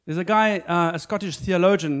There's a guy, a Scottish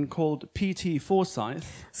theologian called P.T. Forsyth.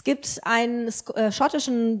 Es gibt einen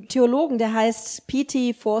schottischen Theologen, der heißt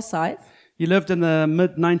P.T. Forsyth. He lived in the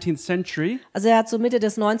mid-19th century. Also er hat so Mitte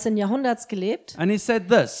des 19. Jahrhunderts gelebt. And he said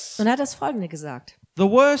this: Und er hat das Folgende gesagt. the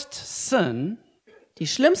worst sin Die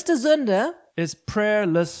schlimmste Sünde is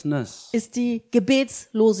prayerlessness. ist die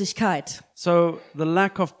Gebetslosigkeit. So the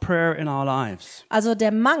lack of prayer in our lives. Also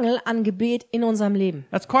der Mangel an Gebet in unserem Leben.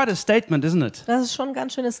 That's quite a statement, isn't it? Das ist schon ein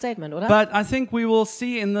ganz schönes Statement, oder? But I think we will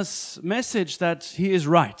see in this message that he is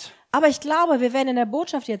right. Aber ich glaube, wir werden in der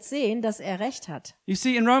Botschaft jetzt sehen, dass er recht hat. You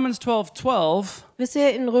see, in Romans 12:12, Wisst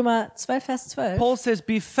ihr, in Römer 12, Vers 12, Paul says,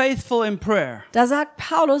 be faithful in prayer. da sagt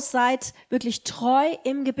Paulus, seid wirklich treu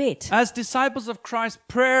im Gebet. As disciples of Christ,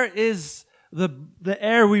 prayer is the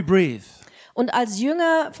air we breathe. Und als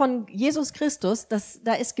Jünger von Jesus Christus,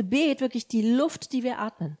 da ist Gebet wirklich die Luft, die wir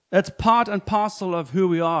atmen. That's part and parcel of who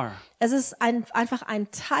we are. Es ist einfach ein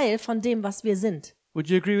Teil von dem, was wir sind Would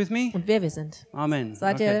you agree with me? und wer wir sind. Amen.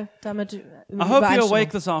 Seid ihr damit I hope you're awake übereinstimmung?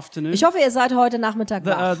 this afternoon. Ich hoffe, ihr seid heute Nachmittag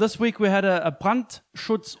wach. This week we had a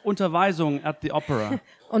Brandschutzunterweisung at the opera.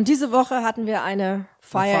 Und diese Woche hatten wir eine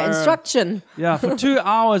Fire Fire- Instruction. Yeah, for 2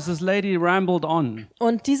 hours this lady rambled on.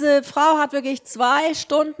 Und diese Frau hat wirklich 2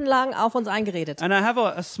 Stunden lang auf uns eingeredet. And I have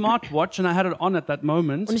a smartwatch and I had it on at that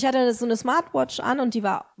moment. Und ich hatte so eine Smartwatch an und die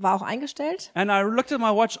war auch eingestellt. And I looked at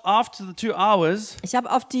my watch after the 2 hours Ich habe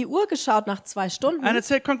auf die Uhr geschaut nach 2 Stunden and it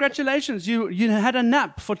said, congratulations, you had a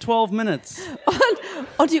nap for 12 minutes.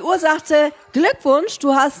 und die Uhr sagte, Glückwunsch,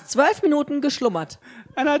 du hast 12 Minuten geschlummert.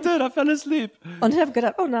 And I did, I fell asleep. Und ich habe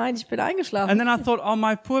gedacht, oh nein, ich bin eingeschlafen. And then I thought, oh,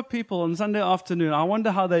 my poor people on Sunday afternoon, I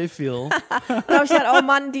wonder how they feel. Und dann habe ich gedacht, oh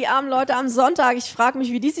Mann, die armen Leute am Sonntag, ich frage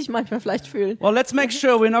mich, wie die sich manchmal vielleicht fühlen. Well, let's make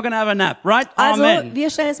sure we're not going to have a nap, right? Also, Amen. wir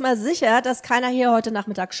stellen jetzt mal sicher, dass keiner hier heute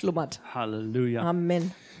Nachmittag schlummert. Hallelujah.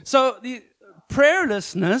 Amen. So the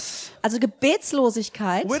prayerlessness, Also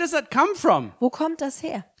Gebetslosigkeit, where does that come from? wo kommt das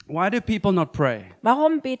her? Why do people not pray?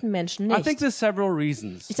 Warum beten Menschen I think nicht? there's several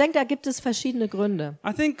reasons. Ich denke, da gibt es verschiedene Gründe.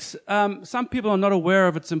 I think some people are not aware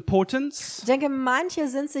of its importance. Ich denke, manche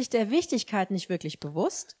sind sich der Wichtigkeit nicht wirklich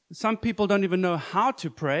bewusst. Some people don't even know how to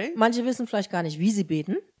pray. Manche wissen vielleicht gar nicht, wie sie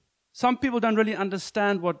beten. Some people don't really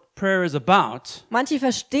understand what prayer is about. Manche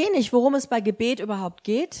verstehen nicht, worum es bei Gebet überhaupt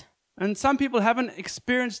geht. And some people haven't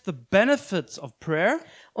experienced the benefits of prayer.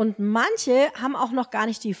 Und manche haben auch noch gar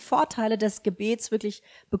nicht die Vorteile des Gebets wirklich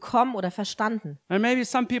bekommen oder verstanden. And maybe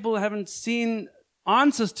some people haven't seen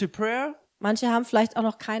answers to prayer. Manche haben vielleicht auch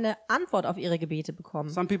noch keine Antwort auf ihre Gebete bekommen.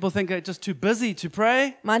 Some people think they're just too busy to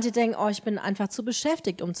pray. Manche denken, oh, ich bin einfach zu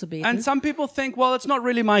beschäftigt, um zu And beten. some people think, well, it's not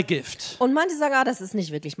really my gift. Und manche sagen, ah, das ist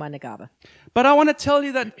nicht wirklich meine Gabe. But I want to tell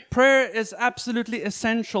you that prayer is absolutely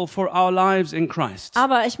essential for our lives in Christ.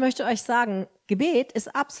 Aber ich möchte euch sagen, Gebet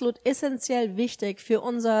ist absolut essentiell wichtig für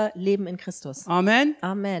unser Leben in Christus. Amen.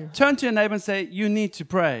 Amen. Turn to your neighbor and say, you need to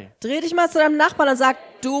pray. Dreh dich mal zu deinem Nachbarn und sag,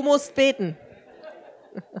 du musst beten.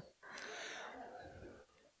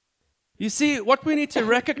 You see, what we need to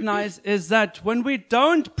recognize is that when we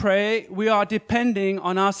don't pray, we are depending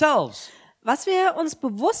on ourselves. Was wir uns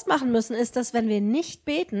bewusst machen müssen, ist, dass wenn wir nicht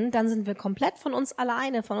beten, dann sind wir komplett von uns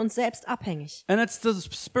alleine, von uns selbst abhängig. And it's the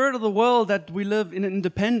spirit of the world that we live in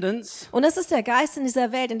independence. Und das ist der Geist in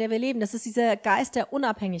dieser Welt, in der wir leben. Das ist dieser Geist der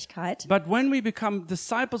Unabhängigkeit. But when we become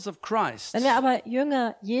disciples of Christ, Wenn wir aber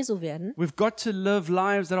Jünger Jesu werden, we've got to live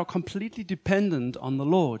lives that are completely dependent on the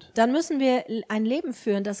Lord. dann müssen wir ein Leben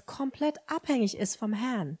führen, das komplett abhängig ist vom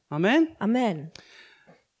Herrn. Amen? Amen.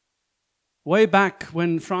 Way back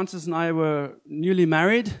when Francis and I were newly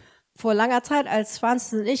married, Vor langer Zeit, als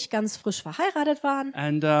Francis und ich ganz frisch verheiratet waren,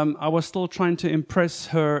 and I was still trying to impress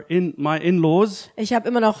my in-laws. ich habe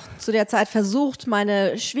immer noch zu der Zeit versucht,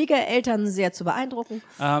 meine Schwiegereltern sehr zu beeindrucken.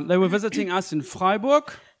 They were visiting us in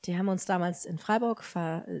Freiburg, Die haben uns damals in Freiburg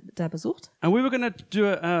da besucht. and we were going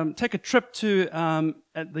to take a trip to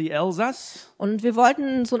the Elsass Und wir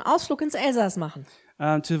wollten so einen Ausflug ins Elsass machen.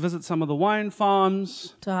 to visit some of the wine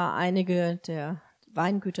farms. Da einige der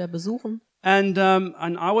Weingüter besuchen. And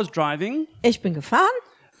I was driving, Ich bin gefahren,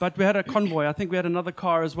 but we had a convoy. I think we had another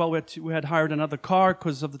car as well. We had hired another car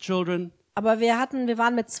because of the children. aber wir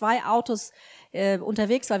waren mit 2 Autos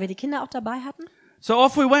unterwegs, weil wir die Kinder auch dabei hatten. So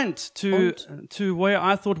off we went to where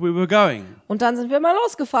I thought we were going. Und dann sind wir mal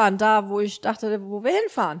losgefahren, da wo ich dachte, wo wir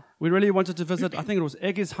hinfahren. We really wanted to visit, I think it was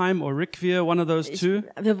Eggisheim or Rickvier, one of those two.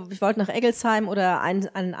 Wir wollten nach Eggelsheim oder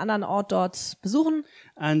einen anderen Ort dort besuchen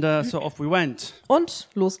And so off we went. und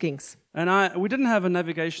los ging's. And we didn't have a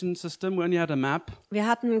navigation system. We only had a map. Wir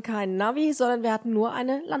hatten kein Navi, sondern wir hatten nur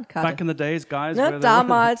eine Back Landkarte. in the days, guys, Ne,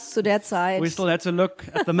 damals, zu der Zeit, we still had to look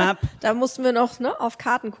at the map. da mussten wir noch auf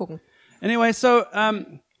Karten gucken. Anyway, so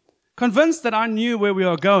convinced that I knew where we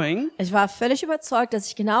were going. Ich war völlig überzeugt, dass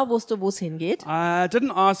ich genau wusste, wo es hingeht. I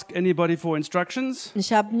didn't ask anybody for instructions,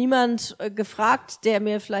 Ich habe niemand gefragt, der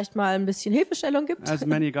mir vielleicht mal ein bisschen Hilfestellung gibt, as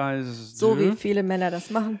many guys so wie do. viele Männer das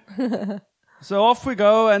machen. So off we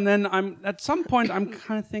go, and then at some point I'm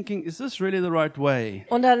kind of thinking, is this really the right way?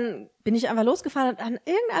 Und dann bin ich einfach losgefahren und an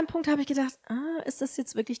irgendeinem Punkt habe ich gedacht, ist das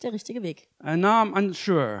jetzt wirklich der richtige Weg? And now I'm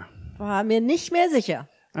unsure. War mir nicht mehr sicher.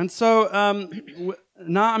 And so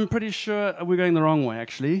now I'm pretty sure we're going the wrong way,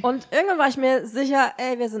 actually. Und irgendwann war ich mir sicher,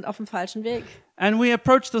 wir sind auf dem falschen Weg. And we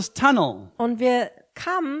approached this tunnel, Und wir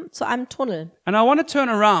kamen zu einem Tunnel. and I want to turn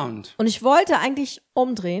around, Und ich wollte eigentlich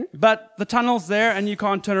umdrehen. but the tunnel's there and you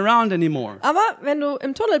can't turn around anymore. Aber wenn du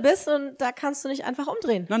im Tunnel bist, und da kannst du nicht einfach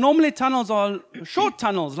umdrehen. Now, normally tunnels are short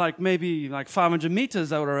tunnels, like maybe like 500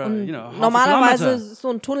 meters or half a Normalerweise kilometer. ist so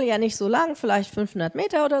ein Tunnel ja nicht so lang, vielleicht 500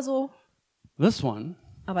 Meter oder so. This one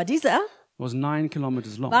Aber dieser was 9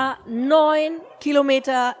 kilometers long. war 9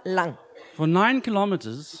 Kilometer lang. For 9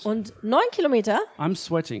 kilometers, Und 9 Kilometer I'm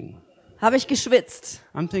sweating. habe ich geschwitzt.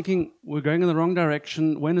 I'm thinking, we're going in the wrong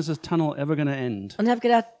direction. When is this tunnel ever going to end? Und habe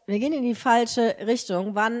gedacht, wir gehen in die falsche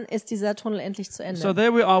Richtung. Wann ist dieser Tunnel endlich zu Ende? So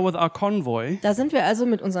there we are with our convoy. Da sind wir also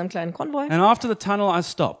mit unserem kleinen Konvoi. And after the tunnel, I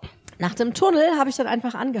stop. Nach dem Tunnel habe ich dann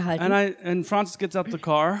einfach angehalten. And Frances gets out the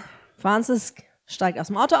car Frances steigt aus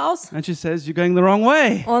dem Auto aus and she says, you're going the wrong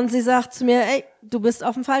way. und sie sagt zu mir, ey, du bist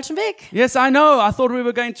auf dem falschen Weg. Yes, I know. I thought we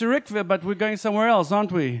were going to Rickville, but we're going somewhere else,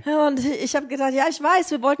 aren't we? Und ich habe gedacht, ja, ich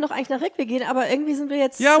weiß, wir wollten doch eigentlich nach Rickwe gehen, aber irgendwie sind wir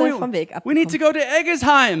jetzt Yeah, vom Weg we need to abgekommen. go to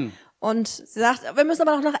Eggersheim. Und sie sagt, wir müssen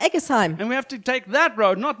aber noch nach Eggesheim. And we have to take that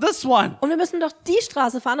road, not this one. Und wir müssen doch die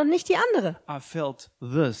Straße fahren und nicht die andere. I felt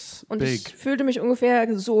this Und ich big. fühlte mich ungefähr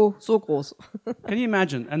so groß. Can you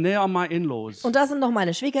imagine? And there are my in-laws. Und da sind noch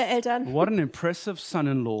meine Schwiegereltern. What an impressive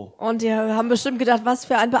son-in-law. Und die haben bestimmt gedacht, was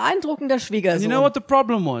für ein beeindruckender And you Schwiegersohn. know what the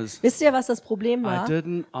problem was? Wisst ihr, was das Problem I war?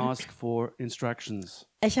 didn't ask for instructions.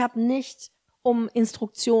 Ich habe nicht um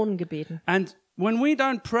Instruktionen gebeten. And when we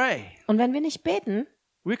don't pray, Und wenn wir nicht beten,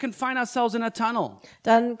 we can find ourselves in a tunnel.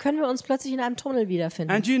 dann können wir uns plötzlich in einem Tunnel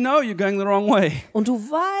wiederfinden. And you know you're going the wrong way. Und du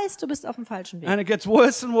weißt, du bist auf dem falschen Weg. And it gets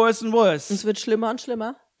worse and worse and Und worse es wird schlimmer und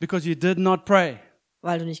schlimmer, because you did not pray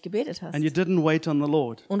weil du nicht gebetet hast. and you didn't wait on the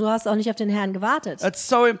Lord. Und du hast auch nicht auf den Herrn gewartet. It's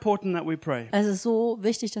so important that we pray. Es ist so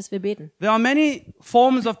wichtig, dass wir beten. There are many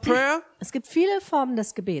forms of prayer Es gibt viele Formen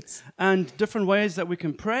des Gebets, and different ways that we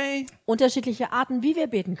can pray, unterschiedliche Arten, wie wir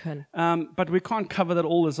beten können. but we can't cover that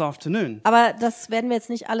all this afternoon. Aber das werden wir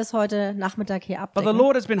jetzt nicht alles heute Nachmittag hier But the abdecken.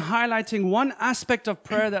 Lord has been highlighting one aspect of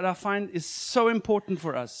prayer that I find is so important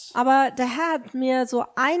for us. Aber der Herr hat mir so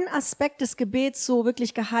einen Aspekt des Gebets so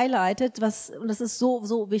wirklich gehighlightet, und das ist so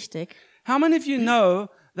wichtig. How many of you know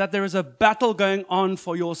that there is a battle going on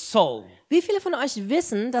for your soul? Wie viele von euch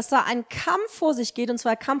wissen, dass da ein Kampf vor sich geht, und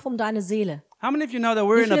zwar ein Kampf um deine Seele? How many of you know that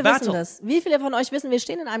we're Wie in a viele wissen battle? das? Wie viele von euch wissen, wir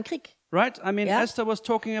stehen in einem Krieg? Right? I mean, Yeah. Esther was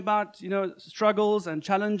talking about, struggles and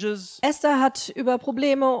challenges. Esther hat über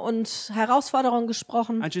Probleme und Herausforderungen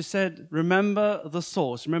gesprochen. And she said, remember the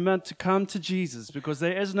source. Remember to come to Jesus because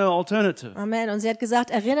there is no alternative. Amen. Und sie hat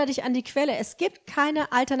gesagt, erinnere dich an die Quelle. Es gibt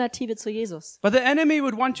keine Alternative zu Jesus. But the enemy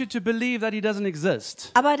would want you to believe that he doesn't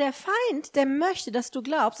exist. Aber der Feind, der möchte, dass du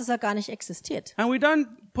glaubst, dass er gar nicht existiert. And we don't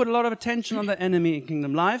put a lot of attention on the enemy in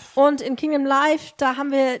Kingdom Life Und in Kingdom Life, da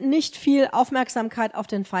haben wir nicht viel Aufmerksamkeit auf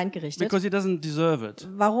den Feind gerichtet. because he doesn't deserve it.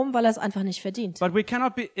 Warum? Weil er es einfach nicht verdient. But we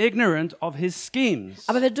cannot be ignorant of his schemes.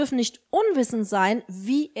 Aber wir dürfen nicht unwissend sein,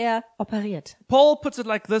 wie er operiert. Paul puts it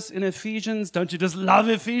like this in Ephesians. Don't you just love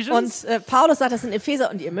Ephesians? Und Paulus sagt das in Epheser,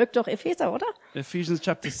 und ihr mögt doch Epheser, oder? Ephesians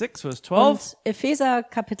chapter 6, verse 12. Und Epheser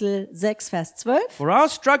Kapitel 6, Vers 12. For our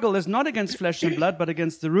struggle is not against flesh and blood, but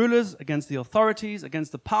against the rulers, against the authorities,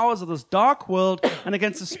 against the powers of this dark world, and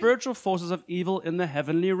against the spiritual forces of evil in the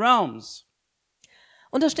heavenly realms.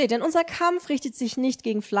 Und da steht, denn unser Kampf richtet sich nicht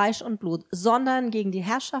gegen Fleisch und Blut, sondern gegen die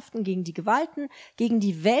Herrschaften, gegen die Gewalten, gegen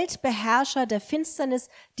die Weltbeherrscher der Finsternis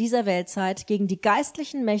dieser Weltzeit, gegen die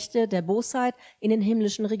geistlichen Mächte der Bosheit in den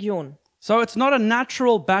himmlischen Regionen. So it's not a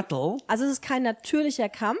natural battle, Also es ist kein natürlicher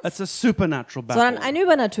Kampf, it's a supernatural sondern battle. ein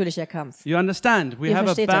übernatürlicher Kampf. You understand? We Ihr have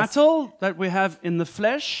a versteht das. battle that we have in the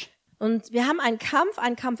flesh. Und wir haben einen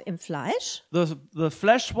Kampf im Fleisch. The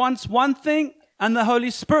flesh wants one thing, and the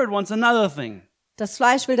Holy Spirit wants another thing. Das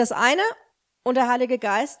Fleisch will das eine und der Heilige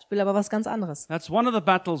Geist will aber was ganz anderes. That's one of the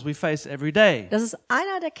battles we face every day. Das ist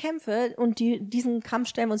einer der Kämpfe, und diesen Kampf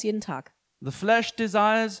stellen wir uns jeden Tag. The flesh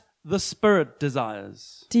desires, the Spirit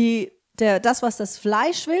desires. Das, was das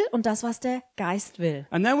Fleisch will, und das, was der Geist will.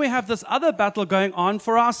 And then we have this other battle going on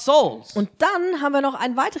for our souls. Und dann haben wir noch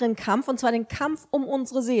einen weiteren Kampf, und zwar den Kampf um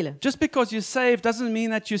unsere Seele. Just because you're saved doesn't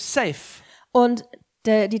mean that you're safe. Und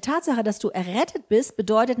Die Tatsache, dass du errettet bist,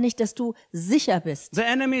 bedeutet nicht, dass du sicher bist. The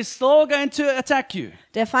enemy is still going to attack you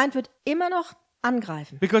Der Feind wird immer noch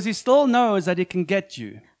angreifen, because he still knows that he can get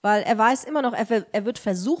you weil er weiß immer noch, er wird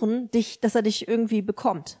versuchen, dass er dich irgendwie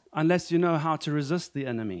bekommt. unless you know how to resist the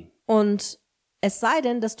enemy. Und es sei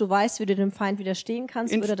denn, dass du weißt, wie du dem Feind widerstehen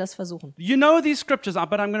kannst, wird er das versuchen. You know these scriptures,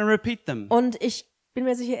 but I'm going to repeat them. Und ich bin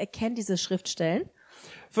mir sicher, er kennt diese Schriftstellen.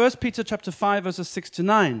 1 Peter chapter 5 verses 6 to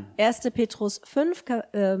 9. 1. Petrus 5,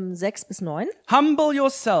 6 bis 9. Humble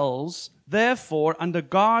yourselves, therefore, under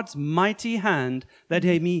God's mighty hand, that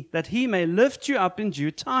he may lift you up in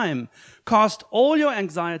due time. Cast all your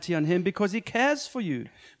anxiety on him, because he cares for you.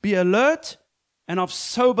 Be alert and of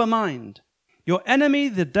sober mind. Your enemy,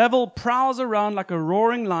 the devil, prowls around like a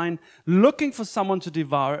roaring lion, looking for someone to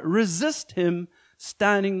devour. Resist him,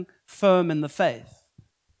 standing firm in the faith.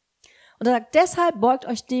 Und er sagt, deshalb beugt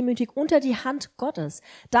euch demütig unter die Hand Gottes.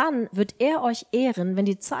 Dann wird er euch ehren, wenn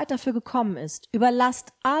die Zeit dafür gekommen ist.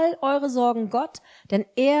 Überlasst all eure Sorgen Gott, denn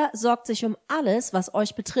er sorgt sich um alles, was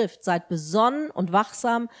euch betrifft. Seid besonnen und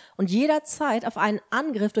wachsam und jederzeit auf einen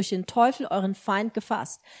Angriff durch den Teufel, euren Feind,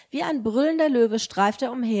 gefasst. Wie ein brüllender Löwe streift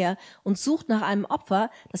er umher und sucht nach einem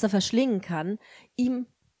Opfer, das er verschlingen kann. Ihm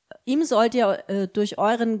sollt ihr durch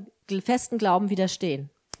euren festen Glauben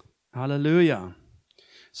widerstehen. Hallelujah.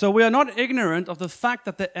 So we are not ignorant of the fact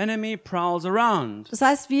that the enemy prowls around. Das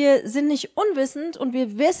heißt, wir sind nicht unwissend und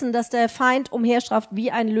wir wissen, dass der Feind umherstreift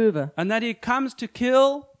wie ein Löwe. And that he comes to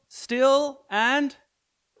kill, steal and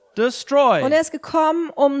destroy. Und er ist gekommen,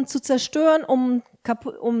 um zu zerstören,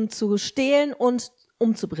 um zu stehlen und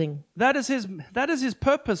umzubringen. That is his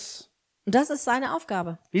purpose. Und das ist seine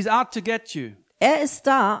Aufgabe. He's out to get you. Er ist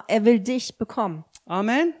da, er will dich bekommen.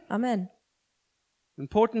 Amen. Amen.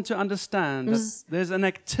 Important to understand that there's an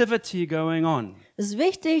activity going on. Es ist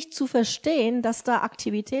wichtig zu verstehen, dass da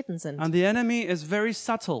Aktivitäten sind. And the enemy is very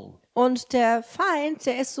subtle. Und der Feind,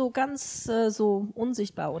 der ist so ganz so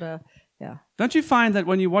unsichtbar oder ja. Don't you find that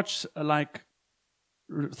when you watch like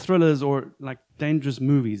thrillers or like dangerous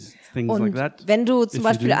movies, things like Und that? wenn du if zum you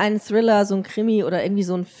Beispiel do, einen Thriller, so einen Krimi oder irgendwie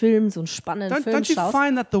so einen Film, so einen spannenden Film don't you schaust,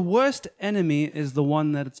 find that the worst enemy is the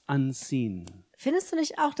one that's unseen? findest du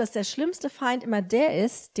nicht auch, dass der schlimmste Feind immer der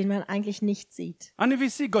ist, den man eigentlich nicht sieht? And if you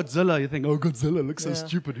see Godzilla, you think, oh, Godzilla looks so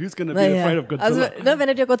stupid. Who's going to be afraid of Godzilla? Also, wenn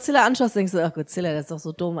du dir Godzilla anschaust, denkst du, ach, Godzilla, das ist doch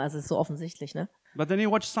so dumm, also ist so offensichtlich, ne? But then you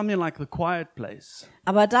watch something like The Quiet Place.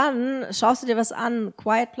 Aber dann schaust du dir was an,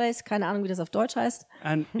 Quiet Place, keine Ahnung, wie das auf Deutsch heißt,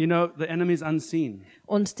 And, you know, the enemy's unseen.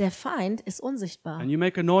 und der Feind ist unsichtbar. And you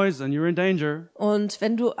make a noise and you're in danger. Und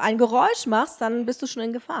wenn du ein Geräusch machst, dann bist du schon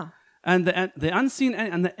in Gefahr. And the unseen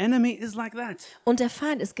and the enemy is like that. Und der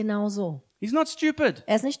Feind ist genau so. He's not stupid.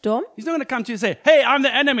 Er ist nicht dumm. He's not going to come to you and say, hey, I'm the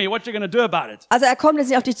enemy. What you going to do about it? Also er kommt jetzt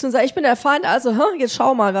nicht auf dich zu und sagt, ich bin der Feind, also jetzt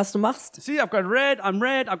schau mal, was du machst. See, I'm red,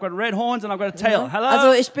 I've got red horns and I've got a tail. Hello?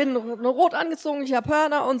 Also ich bin rot angezogen, ich habe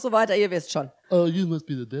Hörner und so weiter, ihr wisst schon. Oh, you must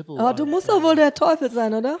be the devil. Aber du musst doch wohl der Teufel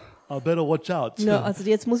sein, oder? I better watch out. Ja, also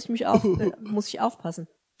jetzt muss ich aufpassen.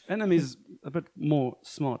 Enemy's a bit more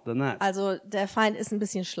smart than that. Also der Feind ist ein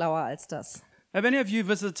bisschen schlauer als das. Have any of you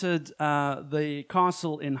visited the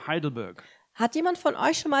castle in Heidelberg? Hat jemand von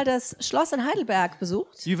euch schon mal das Schloss in Heidelberg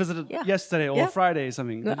besucht? You visited Yeah. yesterday or Yeah. Friday or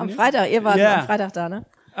something. Ne, didn't am you? Freitag, ihr wart Yeah. am Freitag da, ne?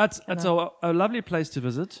 It's a lovely place to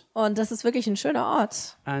visit, Und das ist wirklich ein schöner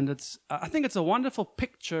Ort. and I think it's a wonderful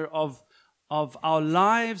picture of our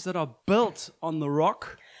lives that are built on the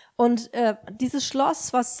rock. Und dieses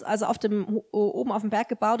Schloss, was also oben auf dem Berg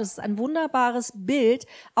gebaut ist, ist ein wunderbares Bild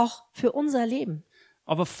auch für unser Leben.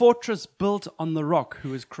 Of a fortress built on the rock,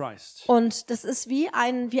 who is Christ. Und das ist wie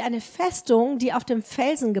eine Festung, die auf dem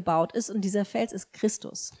Felsen gebaut ist, und dieser Fels ist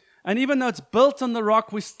Christus. And even though it's built on the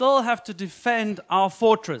rock, we still have to defend our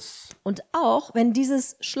fortress. Und auch wenn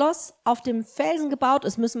dieses Schloss auf dem Felsen gebaut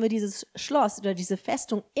ist, müssen wir dieses Schloss oder diese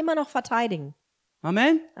Festung immer noch verteidigen.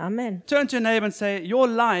 Amen? Amen. Turn to your neighbor and say, your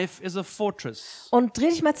life is a fortress. Und dreh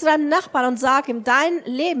dich mal zu deinem Nachbarn und sag ihm, dein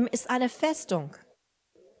Leben ist eine Festung.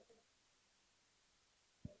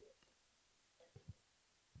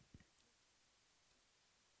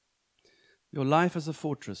 Your life is a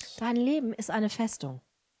fortress. Dein Leben ist eine Festung.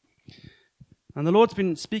 And the Lord's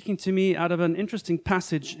been speaking to me out of an interesting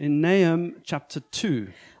passage in Nahum chapter 2.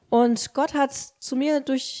 Und Gott hat zu mir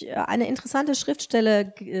durch eine interessante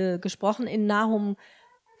Schriftstelle gesprochen in Nahum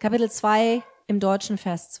Kapitel 2 im Deutschen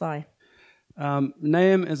Vers 2.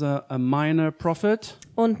 Nahum is a minor prophet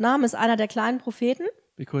Und Nahum ist einer der kleinen Propheten.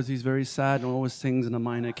 because he's very sad and always sings in a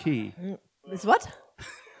minor key. Ist what?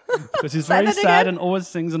 Because he's Say very that sad again? and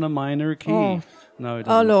always sings in a minor key. Oh. No, it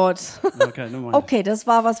Oh doesn't. Lord. Okay, never mind. Okay, das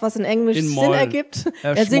war was in Englisch In Sinn Moll. ergibt.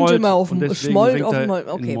 Er Er singt schmollt immer auf und dem deswegen Schmollt singt auf er dem Moll. in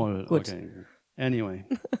Okay, Moll. gut. Okay. Anyway,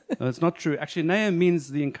 no, it's not true. Actually, Nahum means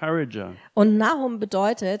the encourager. Und Nahum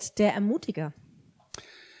bedeutet der Ermutiger.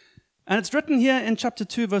 And it's written here in chapter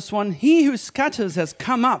 2, verse 1, He who scatters has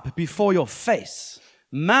come up before your face.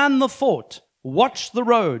 Man the fort, watch the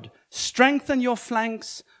road, strengthen your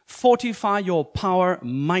flanks, fortify your power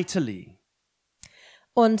mightily.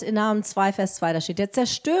 Und in Nahum 2, Vers 2, da steht, der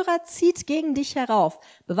Zerstörer zieht gegen dich herauf.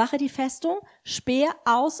 Bewache die Festung, spähe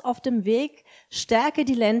aus auf dem Weg, stärke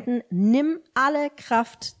die Lenden, nimm alle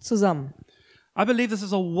Kraft zusammen. I believe this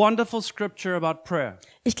is a wonderful scripture about prayer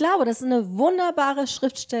Ich glaube, das ist eine wunderbare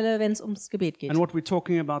Schriftstelle, wenn es ums Gebet geht. and what we're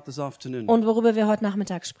talking about this afternoon. Und worüber wir heute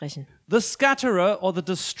Nachmittag sprechen. The scatterer or the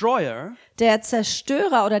destroyer Der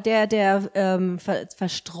Zerstörer oder der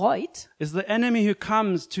verstreut, is the enemy who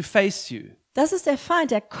comes to face you. das ist der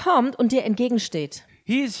Feind, der kommt und dir entgegensteht.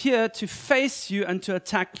 He is here to face you and to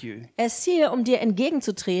attack you. Er ist hier, um dir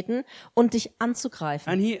entgegenzutreten und dich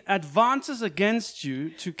anzugreifen. And he advances against you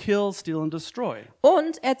to kill, steal and destroy.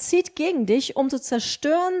 Und er zieht gegen dich, um zu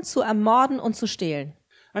zerstören, zu ermorden und zu stehlen.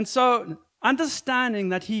 And so understanding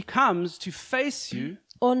that he comes to face you,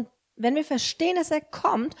 Und wenn wir verstehen, dass er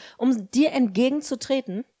kommt, um dir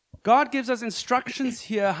entgegenzutreten, God gives us instructions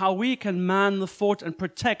here how we can man the fort and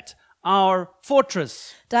protect our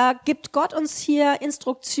fortress. da gibt Gott uns hier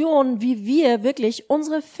Instruktionen, wie wir wirklich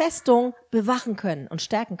unsere Festung bewachen können und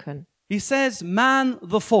stärken können. He says, man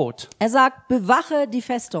the fort. Er sagt, bewache die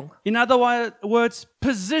Festung. In other words,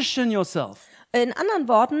 position yourself. In anderen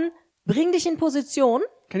Worten, bring dich in Position,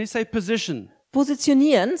 Can you say position?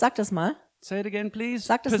 positionieren, sag das mal, Say it again, please.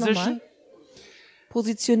 Sag das Position. nochmal.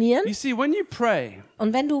 Positionieren. You see, when you pray,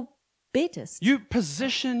 Und wenn du betest, you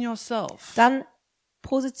position yourself. dann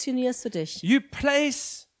positionierst du dich. You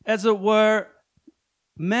place, as it were,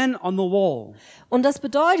 men on the wall. Und das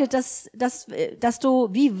bedeutet, dass du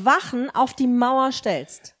wie Wachen auf die Mauer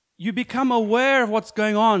stellst. You become aware of what's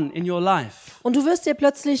going on in your life. Und du wirst dir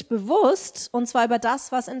plötzlich bewusst, und zwar über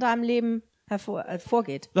das, was in deinem Leben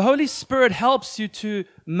vorgeht. The Holy Spirit helps you to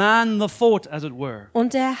man the fort, as it were.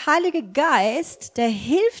 Und der Heilige Geist, der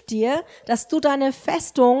hilft dir, dass du deine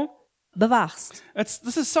Festung bewachst.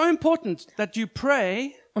 This is so important that you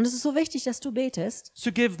pray Und es ist so wichtig, dass du betest,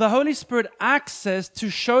 to give the Holy Spirit access to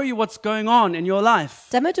show you what's going on in your life.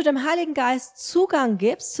 damit du dem Heiligen Geist Zugang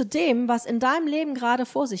gibst zu dem, was in deinem Leben gerade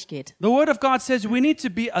vor sich geht. The Word of God says we need to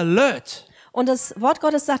be alert Und das Wort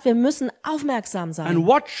Gottes sagt, wir müssen aufmerksam and sein.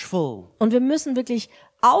 watchful. Und wir müssen wirklich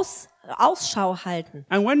Ausschau halten.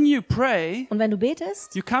 And when you pray, Und wenn du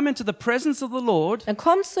betest, you come into the presence of the Lord dann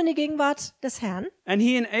kommst du in die Gegenwart des Herrn and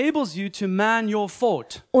He enables you to man your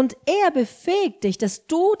fort. und er befähigt dich, dass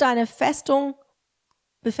du deine Festung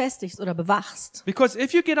befestigst oder bewachst. Because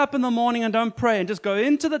if you get up in the morning and don't pray and just go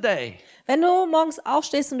into the day, Wenn du morgens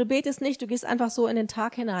aufstehst und du betest nicht, du gehst einfach so in den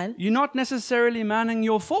Tag hinein, you're not necessarily manning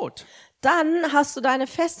your fort. dann hast du deine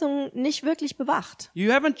Festung nicht wirklich bewacht.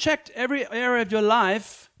 You haven't checked every area of your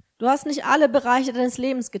life Du hast nicht alle Bereiche deines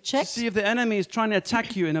Lebens to gecheckt, see if the enemy is trying to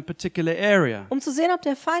attack you in a particular area. um zu sehen, ob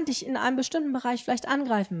der Feind dich in einem bestimmten Bereich vielleicht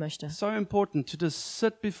angreifen möchte. So important to just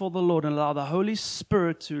sit before the Lord and allow the Holy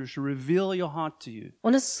Spirit to reveal your heart to you.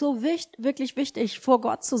 Und es ist so wirklich wichtig, vor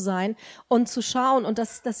Gott zu sein und zu schauen und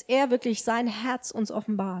dass er wirklich sein Herz uns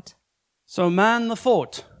offenbart. So man the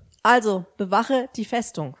fort. Also, bewache die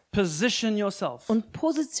Festung Position yourself. und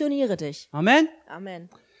positioniere dich. Amen?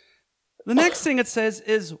 Amen. The next thing it says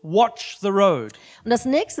is watch the road. Und das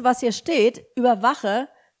nächste, was hier steht, überwache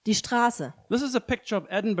die Straße. This is a picture of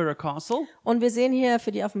Edinburgh Castle. Und wir sehen hier,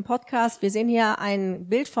 für die auf dem Podcast, wir sehen hier ein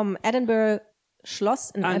Bild vom Edinburgh Schloss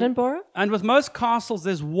in Edinburgh. And with most castles,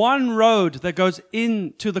 there's one road that goes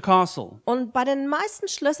into the castle. Und bei den meisten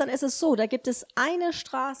Schlössern ist es so, da gibt es eine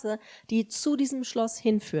Straße, die zu diesem Schloss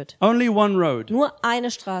hinführt. Only one road. Nur eine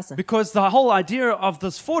Straße. Because the whole idea of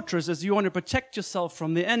this fortress is you want to protect yourself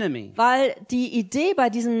from the enemy. Weil die Idee bei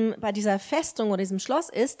dieser Festung oder diesem Schloss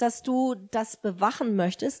ist, dass du das bewachen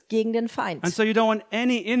möchtest gegen den Feind. And so you don't want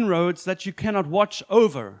any inroads that you cannot watch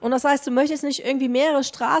over. Und das heißt, du möchtest nicht irgendwie mehrere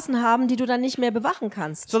Straßen haben, die du dann nicht mehr bewachen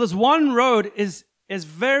kannst. So this one road is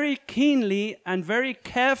very keenly and very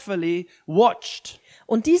carefully watched.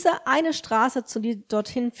 Und diese eine Straße, die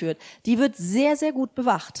dorthin führt, die wird sehr, sehr gut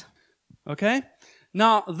bewacht. Okay?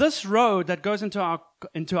 Now, this road that goes into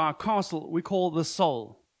our castle, we call the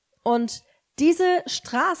soul. Und diese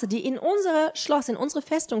Straße, die in unser Schloss, in unsere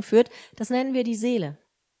Festung führt, das nennen wir die Seele.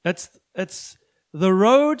 It's the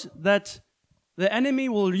road that the enemy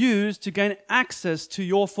will use to gain access to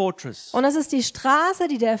your fortress. Und das ist die Straße,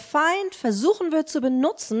 die der Feind versuchen wird zu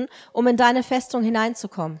benutzen, um in deine Festung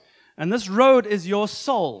hineinzukommen. And this road is your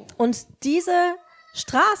soul. Und diese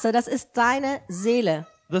Straße, das ist deine Seele.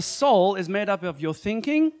 The soul is made up of your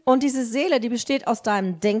thinking, Und diese Seele, die besteht aus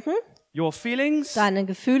deinem Denken, your feelings, deine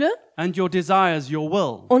Gefühle and your desires, your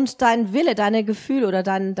will. und dein Wille, deine Gefühle oder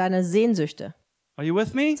deine Sehnsüchte. Are you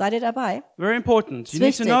with me? Seid ihr dabei? Very important. You Ist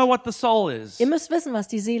need to wichtig. know what the soul is. Ihr müsst wissen, was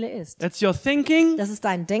die Seele ist. It's your thinking, Das ist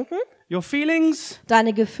dein Denken, your feelings,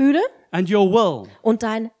 deine Gefühle and your will. und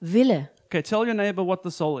dein Wille. Okay, tell your neighbor what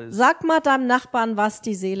the soul is. Sag mal deinem Nachbarn, was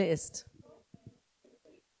die Seele ist.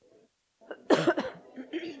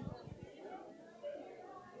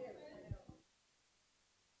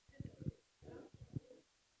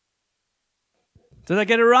 Did I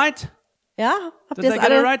get it right? Ja? Habt Did ihr I es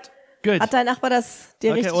get it alle? right? Good. Hat dein Nachbar das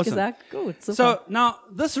dir Okay, richtig awesome. gesagt? Gut, super. So now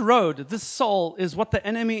this road, this soul is what the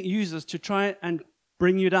enemy uses to try and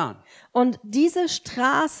bring you down. Und diese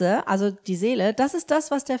Straße, also die Seele, das ist das,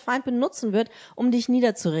 was der Feind benutzen wird, um dich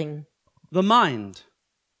niederzuringen. The mind.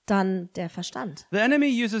 Dann der Verstand. The enemy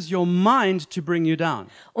uses your mind to bring you down.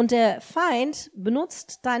 Und der Feind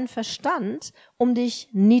benutzt deinen Verstand, um dich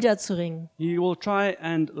niederzuringen. He will try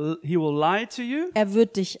and he will lie to you. Er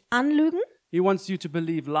wird dich anlügen. He wants you to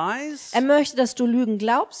believe lies. Er möchte, dass du Lügen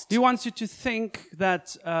glaubst. He wants you to think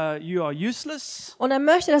that you are useless. Und er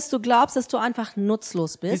möchte, dass du glaubst, dass du einfach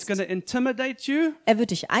nutzlos He's bist. going to intimidate you. Er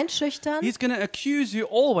wird dich einschüchtern. He's going to accuse you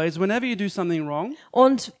always whenever you do something wrong.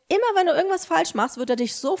 Und immer wenn du irgendwas falsch machst, wird er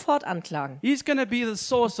dich sofort anklagen. He's going to be the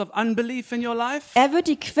source of unbelief in your life, Er wird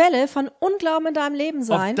die Quelle von Unglauben in deinem Leben of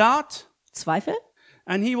sein. doubt, Zweifel.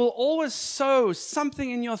 and he will always sow something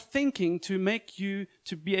in your thinking to make you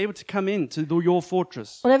to be able to come into your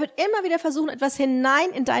fortress. Und er wird immer wieder versuchen, etwas hinein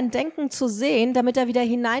in dein Denken zu sehen, damit er wieder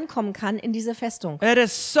hineinkommen kann in diese Festung. It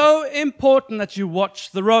is so important that you watch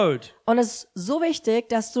the road. Und es ist so wichtig,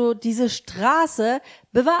 dass du diese Straße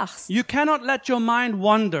bewachst. You cannot let your mind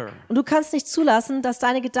wander. Und du kannst nicht zulassen, dass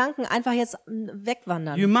deine Gedanken einfach jetzt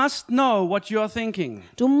wegwandern. You must know what you are thinking.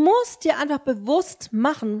 Du musst dir einfach bewusst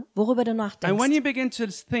machen, worüber du And when nachdenkst. you begin to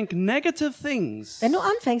think negative things, Wenn du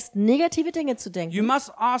anfängst, negative Dinge zu you denken,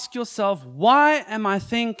 must ask yourself, why am I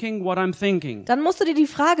thinking what I'm thinking? dann musst du dir die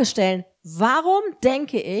Frage stellen, warum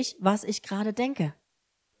denke ich, was ich gerade denke?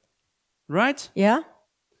 Right? Ja?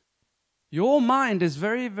 Your mind is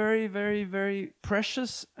very, very, very, very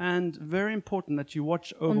precious and very important that you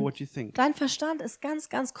watch over what you think. Dein Verstand ist ganz,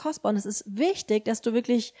 ganz kostbar und es ist wichtig, dass du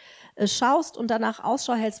wirklich schaust und danach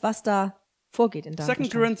Ausschau hältst, was da vorgeht in deinem 2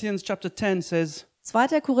 Verstand. Corinthians chapter 10 says,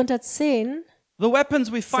 2. Korinther 10, the weapons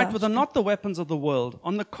we fight with are Sagt- not the weapons of the world.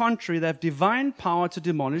 On the contrary, they have divine power to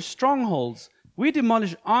demolish strongholds. We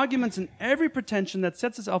demolish arguments and every pretension that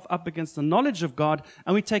sets itself up against the knowledge of God,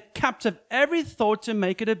 and we take captive every thought to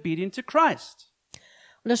make it obedient to Christ.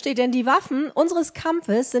 und da steht, denn die Waffen unseres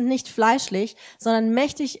Kampfes sind nicht fleischlich, sondern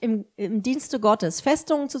mächtig im Dienste Gottes.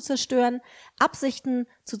 Festungen zu zerstören, Absichten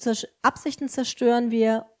zerstören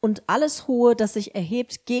wir und alles Hohe, das sich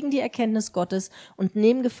erhebt gegen die Erkenntnis Gottes und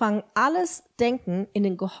nehmen gefangen alles Denken in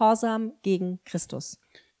den Gehorsam gegen Christus.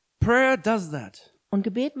 Prayer does that. Und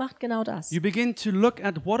Gebet macht genau das. You begin to look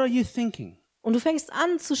at what are you thinking? Und du fängst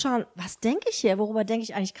an zu schauen, was denke ich hier? Worüber denke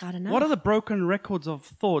ich eigentlich gerade What are nach? the broken records of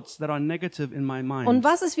thoughts that are negative in my mind? Und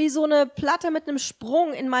was ist wie so eine Platte mit einem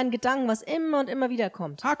Sprung in meinen Gedanken, was immer und immer wieder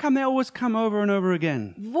kommt? How come they always come over and over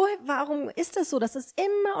again? Warum ist das so, dass es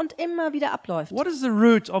immer und immer wieder abläuft? What is the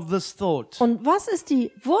root of this thought? Und was ist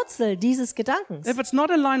die Wurzel dieses Gedankens? If it's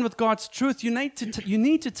not in line with God's truth, you need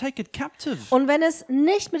to take it captive Und wenn es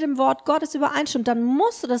nicht mit dem Wort Gottes übereinstimmt, dann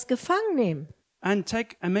musst du das gefangen nehmen and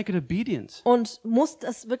make it obedient. und musst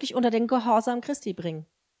es wirklich unter den Gehorsam Christi bringen.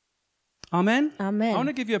 Amen. Amen. I want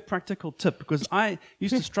to give you a practical tip because I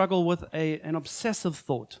used to struggle with an obsessive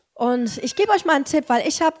thought. Und ich gebe euch mal einen Tipp, weil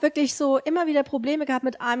ich habe wirklich so immer wieder Probleme gehabt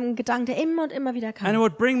mit einem Gedanken, der immer und immer wieder And it kam.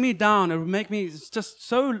 would bring me down. It would make me just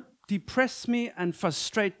so depress me and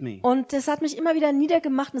frustrate me. Und das hat mich immer wieder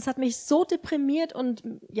niedergemacht und es hat mich so deprimiert und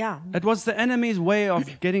ja. It was the enemy's way of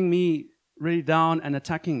getting me really down and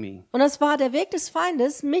attacking me. Und das war der Weg des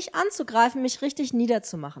Feindes, mich anzugreifen, mich richtig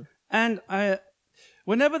niederzumachen. And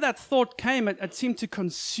whenever that thought came, it seemed to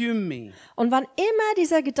consume me Und wann immer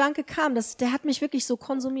dieser Gedanke kam, der hat mich wirklich so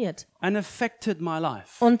konsumiert. and affected my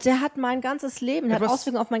life. Und der hat mein ganzes Leben, It hat was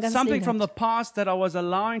Auswirkungen auf mein ganzes something Leben from gehabt. the past that I was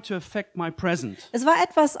allowing to affect my present. Es war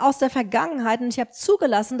etwas aus der Vergangenheit und ich habe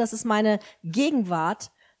zugelassen, dass es meine Gegenwart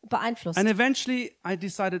beeinflusst. And eventually I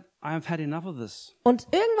decided I have had enough of this. Und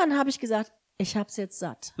irgendwann habe ich gesagt, ich habe es jetzt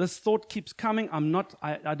satt. This thought keeps coming. I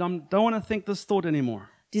don't want to think this thought anymore.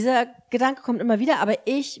 Dieser Gedanke kommt immer wieder, aber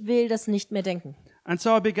ich will das nicht mehr denken. And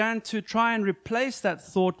so I began to try and replace that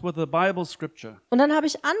thought with a Bible scripture. Und dann habe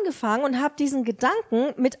ich angefangen und habe diesen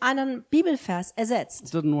Gedanken mit einem Bibelvers It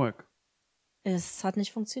ersetzt. didn't work. Es hat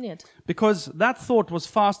nicht funktioniert. Because that thought was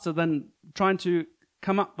faster than trying to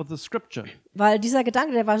come up with the scripture. Weil dieser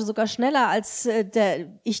Gedanke, der war sogar schneller, als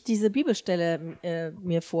ich diese Bibelstelle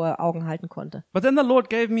mir vor Augen halten konnte. But then the Lord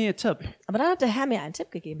gave me a tip. Aber dann hat der Herr mir einen Tipp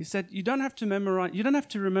He gegeben. said, you don't have to memorize, you don't have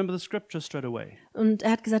to remember the scripture straight away. Und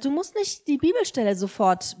er hat gesagt, du musst nicht die Bibelstelle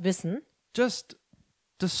sofort wissen, Just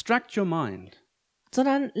distract your mind.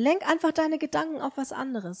 sondern lenk einfach deine Gedanken auf was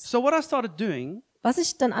anderes. So what I started doing, Was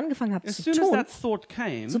ich dann angefangen habe as zu soon as tun, that thought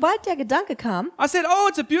came, sobald der Gedanke kam, I said, oh,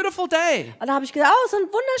 it's a beautiful day. dann habe ich gedacht, oh, so ein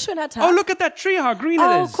wunderschöner Oh, Tag. look at that tree, how green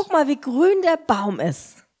Oh, it is. guck mal, wie grün der Baum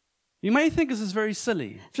ist. You may think this is very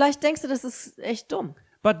silly, Vielleicht denkst du, das ist echt dumm.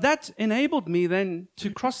 but that enabled me then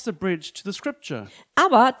to cross the bridge to the scripture.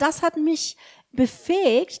 Aber das hat mich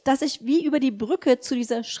befähigt, dass ich wie über die Brücke zu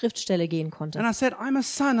dieser Schriftstelle gehen konnte. And I said, I'm a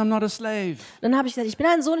son, I'm not a slave. Dann habe ich gesagt, ich bin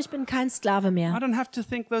ein Sohn, ich bin kein Sklave I mehr. don't have to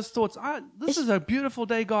think those thoughts. This is a beautiful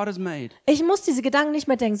day God has made. Ich muss diese Gedanken nicht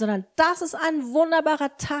mehr denken, sondern das ist ein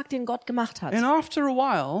wunderbarer Tag, den Gott gemacht hat. And after a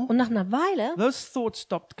while, Und nach einer Weile, those thoughts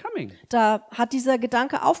stopped coming da hat dieser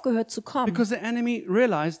Gedanke aufgehört zu kommen. because the enemy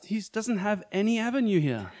realized he doesn't have any avenue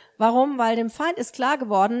here. Warum? Weil dem Feind ist klar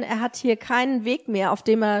geworden, er hat hier keinen Weg mehr, auf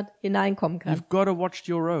dem er hineinkommen kann. You've got to watch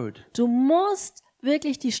your road. Du musst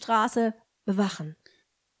wirklich die Straße bewachen.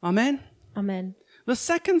 Amen. Amen. The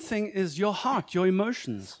second thing is your heart, your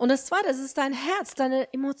emotions. Und das Zweite, es ist dein Herz,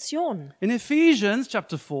 deine Emotionen. In Ephesians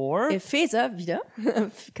chapter 4, Epheser, wieder,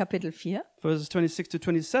 Kapitel 4, verses 26 to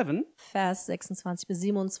 27, Vers 26 bis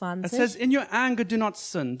it says, 27. in your anger do not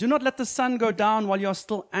sin. Do not let the sun go down while you are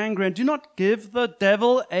still angry, and do not give the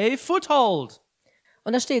devil a foothold.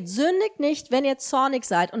 Und da steht, sündigt nicht, wenn ihr zornig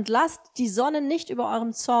seid, und lasst die Sonne nicht über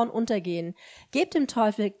eurem Zorn untergehen. Gebt dem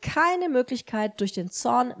Teufel keine Möglichkeit, durch den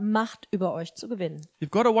Zorn Macht über euch zu gewinnen. You've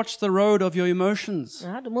got to watch the road of your emotions.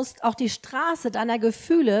 Ja, du musst auch die Straße deiner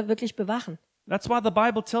Gefühle wirklich bewachen. That's why the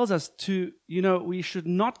Bible tells us to, we should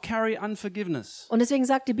not carry unforgiveness Und deswegen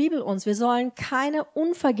sagt die Bibel uns, wir sollen keine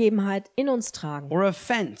Unvergebenheit in uns tragen. or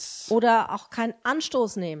offense Oder auch keinen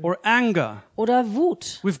Anstoß nehmen. or anger. Oder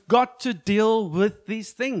Wut. We've got to deal with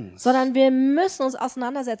these things. Sondern wir müssen uns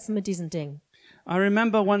auseinandersetzen mit diesen Dingen. I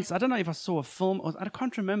remember once, I don't know if I saw a film, I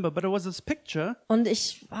can't remember, but it was this picture Und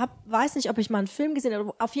ich weiß nicht, ob ich mal einen Film gesehen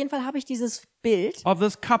habe. Auf jeden Fall habe ich dieses Bild. of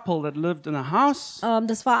this couple that lived in a house,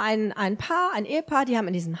 Das war ein Ehepaar, die haben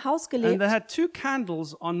in diesem Haus and gelebt. they had two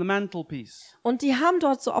candles on the mantelpiece. Und die haben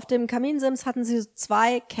dort so auf dem Kaminsims hatten sie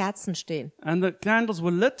 2 Kerzen stehen. And the candles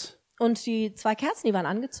were lit, Und die 2 Kerzen, die waren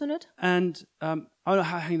angezündet. and, I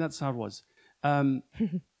think that's how it was.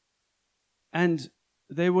 And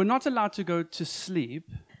they were not allowed to go to sleep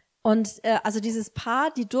Und also dieses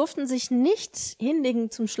Paar, die durften sich nicht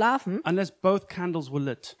hinlegen zum Schlafen, unless both candles were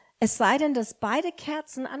lit. es sei denn, dass beide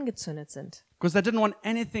Kerzen angezündet sind. Because they didn't want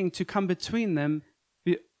anything to come between them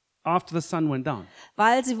after the sun went down.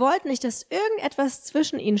 Weil sie wollten nicht, dass irgendetwas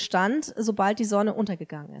zwischen ihnen stand, sobald die Sonne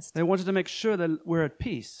untergegangen ist. They wanted to make sure that we're at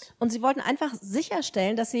peace. Und sie wollten einfach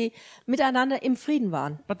sicherstellen, dass sie miteinander im Frieden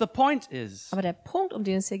waren. But the point is, Aber der Punkt, um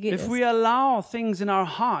den es hier geht, if ist, we allow things in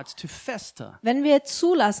our heart to fester, wenn wir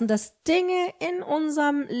zulassen, dass Dinge in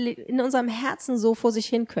unserem Herzen so vor sich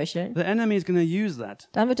hin köcheln, the enemy is going to use that.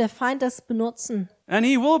 dann wird der Feind das benutzen. And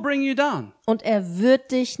he will bring you down. Und er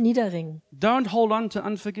wird dich niederringen. Don't hold on to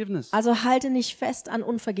unforgiveness. Also halte nicht fest an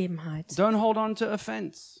Unvergebenheit. Don't hold on to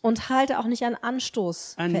offense. Und halte auch nicht an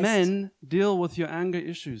Anstoß And fest. men, deal with your anger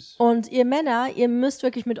issues. Und ihr Männer, ihr müsst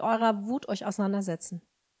wirklich mit eurer Wut euch auseinandersetzen.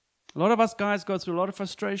 A lot of us guys go through a lot of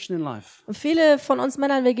frustration in life. Und viele von uns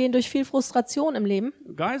Männern, wir gehen durch viel Frustration im Leben.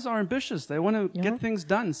 Guys are ambitious. They want to get things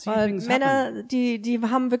done, see Weil things happen. Männer, die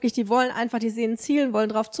haben wirklich, die wollen einfach, die sehen ein Ziel, wollen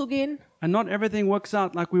drauf zugehen. And not everything works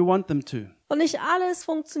out like we want them to. Und nicht alles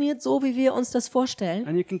funktioniert so, wie wir uns das vorstellen.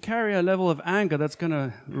 And you can carry a level of anger that's going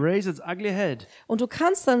to raise its ugly head. Und du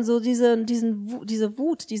kannst dann so diese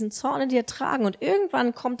Wut, diesen Zorn in dir tragen. Und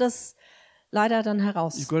irgendwann kommt das leider dann You've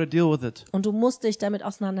heraus. got to deal with it. Und du musst dich damit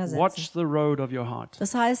auseinandersetzen. Watch the road of your heart.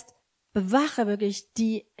 Das heißt, bewache wirklich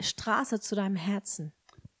die Straße zu deinem Herzen.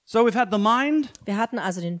 So we've had the mind, Wir hatten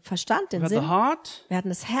also den Verstand, we've den had the Sinn. heart. Wir hatten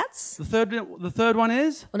das Herz. The third one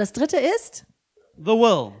is Und das dritte ist the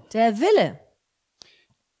will. der Wille.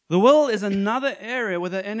 The will is another area where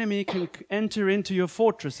the enemy can enter into your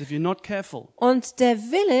fortress if you're not careful. Und der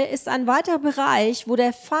Wille ist ein weiterer Bereich, wo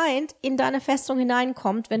der Feind in deine Festung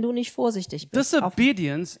hineinkommt, wenn du nicht vorsichtig bist.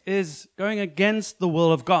 Disobedience is going against the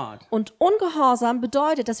will of God. Und Ungehorsam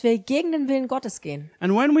bedeutet, dass wir gegen den Willen Gottes gehen.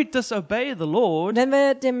 And when we disobey the Lord, Wenn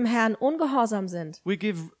wir dem Herrn ungehorsam sind, we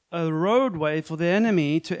give a roadway for the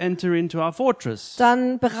enemy to enter into our fortress.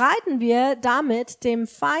 dann bereiten wir damit dem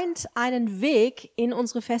Feind einen Weg in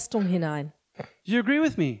unsere Festung hinein. Do you agree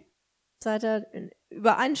with me? Seid ihr in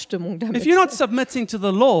Übereinstimmung damit? If you're not submitting to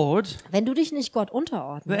the Lord, Wenn du dich nicht Gott the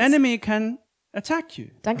unterordnest, enemy can attack you.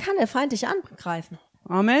 dann kann der Feind dich angreifen.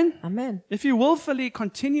 Amen? Amen. If you willfully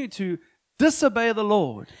continue to disobey the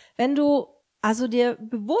Lord, Wenn du also dir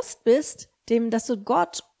bewusst bist, dass du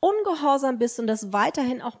Gott ungehorsam bist und das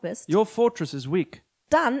weiterhin auch bist, your fortress is weak.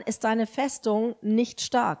 dann ist deine Festung nicht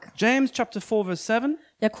stark. James chapter 4 verse 7.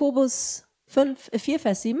 Jakobus 4,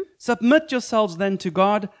 Vers 7. Submit yourselves then to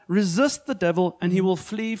God, resist the devil, and he will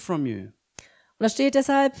flee from you. Und da steht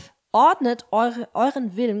deshalb, ordnet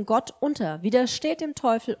euren Willen Gott unter, widersteht dem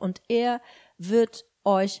Teufel und er wird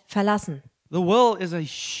euch verlassen. The will is a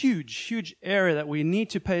huge area that we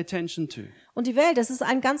need to pay attention to. Und die Welt, das ist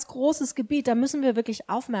ein ganz großes Gebiet, da müssen wir wirklich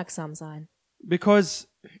aufmerksam sein. Because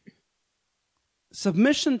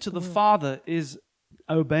submission to the Father is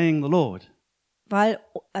obeying the Lord. Weil,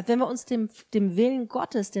 wenn wir uns dem Willen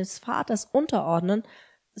Gottes, des Vaters unterordnen,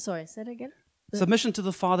 sorry, say that again? Submission to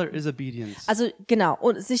the Father is obedience. Also, genau,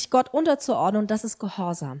 und sich Gott unterzuordnen, das ist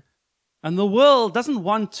Gehorsam. And the world doesn't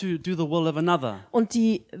want to do the will of another. Und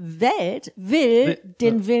die Welt will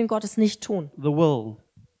den Willen Gottes nicht tun. The will.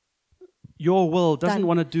 Your will doesn't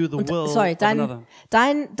want to do the will of another.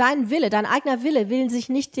 Dein Wille, dein eigener Wille will sich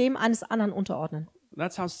nicht dem eines anderen unterordnen.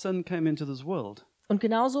 That's how sin came into this world. Und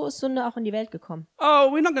genauso ist Sünde auch in die Welt gekommen. Oh,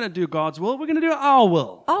 we're not going to do God's will. We're going to do our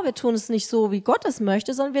will. Oh, wir tun es nicht so, wie Gott es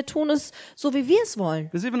möchte, sondern wir tun es so, wie wir es wollen.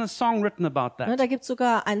 There's even a song written about Ne, that. da gibt es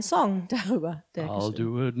sogar einen Song darüber. Der I'll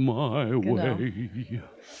do it my Genau. way.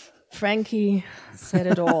 Frankie said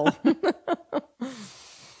it all.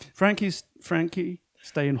 Frankie,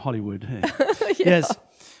 stay in Hollywood. Hey. Yes.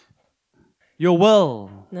 Your will.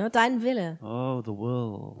 Ne, dein Wille. Oh, the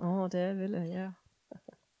will. Oh, der Wille, ja.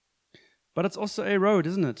 But it's also a road,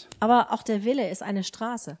 isn't it? Aber auch der Wille ist eine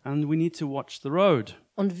Straße. And we need to watch the road.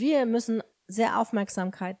 Und wir müssen sehr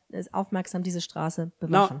aufmerksam diese Straße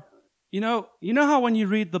bewachen. Now, you know how when you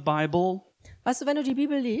read the Bible Weißt du, wenn du die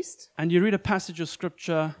Bibel liest and you read a passage of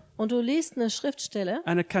scripture und du liest eine Schriftstelle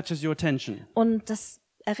and it catches your attention, und das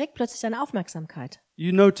erregt plötzlich deine Aufmerksamkeit.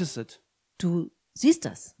 you notice it. Du siehst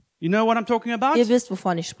das. You know what I'm talking about? Ihr wisst,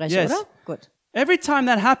 wovon ich spreche, Yes. oder? Gut. Every time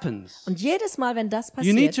that happens, Und jedes Mal, wenn das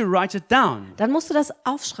you need passiert, to write it down dann musst du das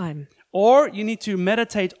aufschreiben. or you need to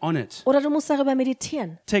meditate on it. Oder du musst darüber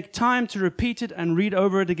meditieren. Take time to repeat it and read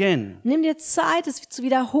over it again. Nimm dir Zeit, es zu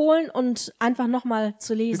wiederholen und einfach nochmal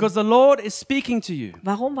zu lesen. Because the Lord is speaking to you.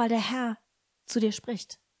 Warum? Weil der Herr zu dir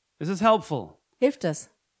spricht. This is helpful. Hilft das?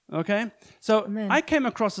 Okay? So Amen. I came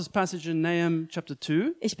across this passage in Nahum chapter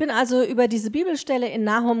 2 Ich bin also über diese Bibelstelle in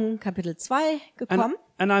Nahum Kapitel 2 gekommen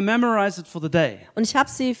and I memorized it for the day. und ich habe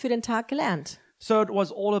sie für den Tag gelernt. So it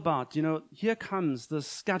was all about, here comes the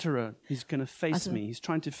scatterer. He's going to face me. He's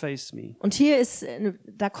trying to face me. Und hier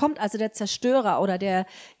da kommt also der Zerstörer oder der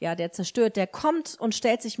zerstört, der kommt und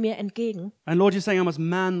stellt sich mir entgegen. And Lord, you're saying I must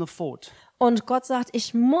man the fort. Und Gott sagt,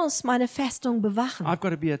 ich muss meine Festung bewachen. I've got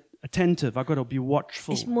to be attentive. I've got to be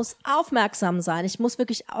watchful. Ich muss aufmerksam sein. Ich muss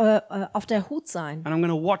wirklich auf der Hut sein. And I'm going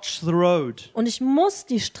to watch the road. Und ich muss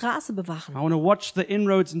die Straße bewachen. I want to watch the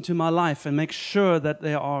inroads into my life and make sure that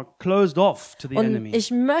they are closed off to the Und enemy. ich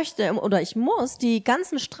muss die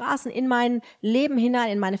ganzen Straßen in mein Leben hinein,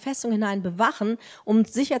 in meine Festung hinein bewachen, um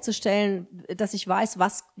sicherzustellen, dass ich weiß,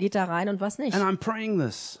 was geht da rein und was nicht. And I'm praying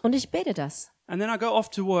this. Und ich bete das. And then I go off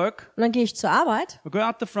to work. Und dann gehe ich zur Arbeit, I go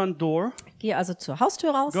out the front door. gehe also zur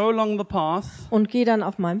Haustür raus Go along the path. und gehe dann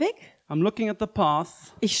auf meinen Weg. I'm looking at the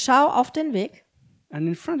path. Ich schaue auf den Weg And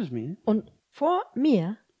in front of me und vor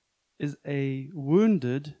mir is a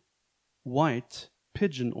wounded white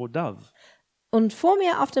pigeon or dove.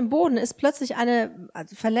 auf dem Boden ist plötzlich eine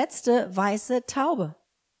verletzte weiße Taube.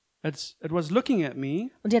 It was looking at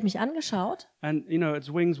me, Und die hat mich angeschaut and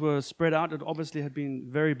its wings were spread out. It obviously had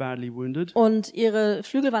been very badly wounded. und ihre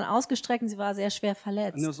Flügel waren ausgestreckt und sie war sehr schwer And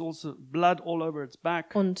there verletzt. was also blood all over its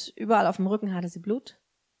back. Und überall auf dem Rücken hatte sie Blut.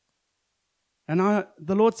 And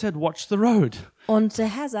the Lord said, "Watch the road." Und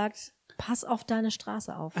der Herr sagt, pass auf deine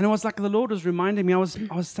Straße auf. And it was like the Lord was reminding me. I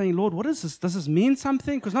was saying, "Lord, what is this? Does this mean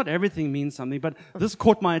something? Because not everything means something, but this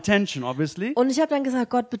caught my attention, obviously." Und ich habe dann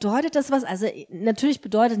gesagt, Gott, bedeutet das was? Also natürlich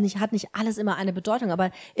hat nicht alles immer eine Bedeutung,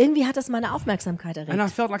 aber irgendwie hat das meine Aufmerksamkeit And I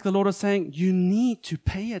erregt. felt like the Lord was saying, "You need to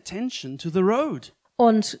pay attention to the road."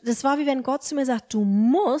 Und das war wie wenn Gott zu mir sagt, du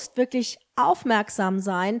musst wirklich aufmerksam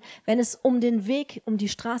sein, wenn es um den Weg, um die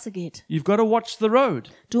Straße geht. You've got to watch the road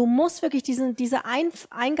Du musst wirklich diese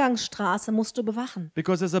Eingangsstraße musst du bewachen.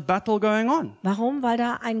 because there's a battle going on, Warum? Weil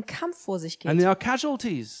da ein Kampf vor sich and geht. there are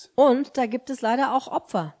casualties. Und da gibt es leider auch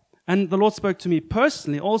Opfer. And the Lord spoke to me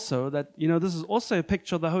personally also that, this is also a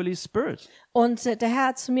picture of the Holy Spirit. Und der Herr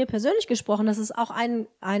hat zu mir persönlich gesprochen, dass es auch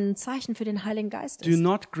ein Zeichen für den Heiligen Geist Do ist.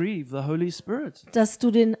 not grieve the Holy Spirit. Dass du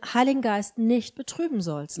den Heiligen Geist nicht betrüben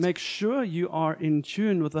sollst. Make sure you are in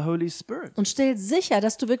tune with the Holy Spirit. Und stell sicher,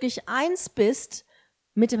 dass du wirklich eins bist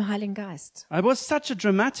mit dem Heiligen Geist. It was such a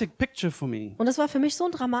dramatic picture for me Und das war für mich so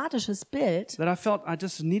ein dramatisches Bild. that I felt I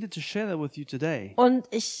just needed to share that with you today Und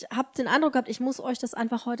ich habe den Eindruck gehabt, ich muss euch das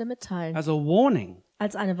einfach heute mitteilen. as a warning.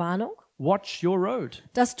 Als eine Warnung, Watch your road.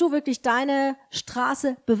 dass du wirklich deine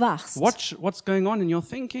Straße bewachst. Watch what's going on in your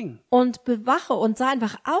thinking. Und bewache und sei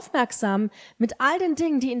einfach aufmerksam mit all den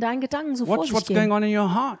Dingen, die in deinen Gedanken so vor Watch sich what's going gehen. on in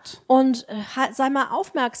your heart. Und sei mal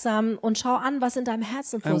aufmerksam und schau an, was in deinem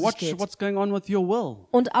Herzen vor And sich watch geht. what's going on with your will.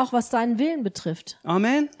 Und auch, was deinen Willen betrifft.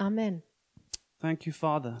 Amen. Amen. Thank you,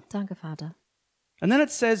 Father. Danke, Vater. And then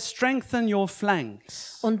it says, strengthen your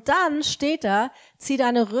flanks. Und dann steht da, zieh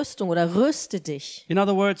deine Rüstung oder rüste dich. In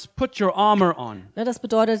other words, put your armor on. Ne, das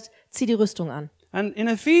bedeutet, zieh die Rüstung an. And in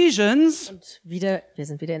Ephesians Und wir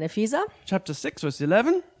sind wieder in Epheser, chapter 6, verse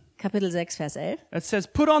 11, Kapitel 6, Vers 11. it says,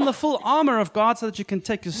 put on the full armor of God so that you can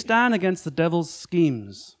take your stand against the devil's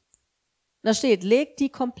schemes. Da steht, legt die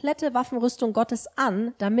komplette Waffenrüstung Gottes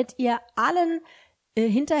an, damit ihr allen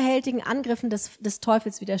hinterhältigen Angriffen des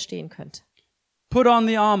Teufels widerstehen könnt. Put on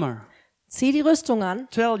the armor. Zieh die Rüstung an.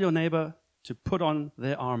 Tell your neighbor to put on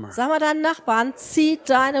their armor. Sag mal deinen Nachbarn, zieh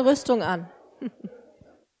deine Rüstung an.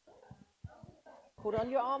 Put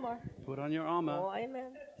on your armor. Put on your armor. Oh,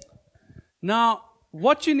 amen. Now,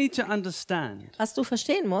 what you need to understand, Was du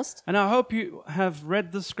verstehen musst, and I hope you have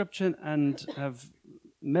read the scripture and have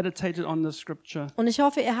meditated on the scripture. und ich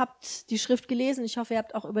hoffe, ihr habt die Schrift gelesen, ich hoffe, ihr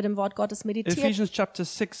habt auch über dem Wort Gottes meditiert. Ephesians chapter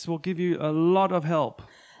 6 will give you a lot of help.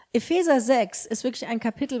 Epheser 6 ist wirklich ein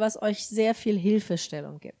Kapitel, was euch sehr viel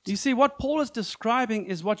Hilfestellung gibt. You see, what Paul is describing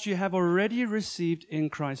is what you have already received in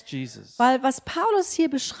Christ Jesus. Weil was Paulus hier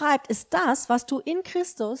beschreibt, ist das, was du in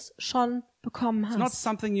Christus schon bekommen It's not hast.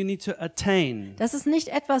 something you need to attain. Das ist nicht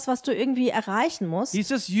etwas, was du irgendwie erreichen musst, He's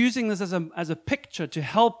just using this as a picture to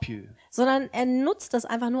help you. sondern er nutzt das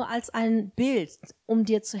einfach nur als ein Bild, um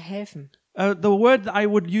dir zu helfen. The word that I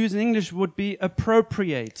would use in English would be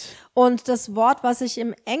appropriate. Und das Wort, was ich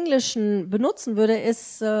im Englischen benutzen würde,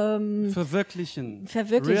 ist Verwirklichen.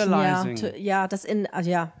 verwirklichen. Realizing.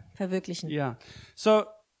 Verwirklichen. Yeah. So,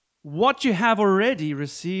 what you have already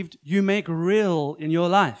received, you make real in your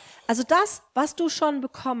life. Also das, was du schon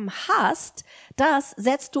bekommen hast, das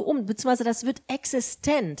setzt du um, beziehungsweise das wird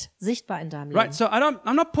existent, sichtbar in deinem Leben. Right, so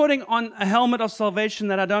I'm not putting on a helmet of salvation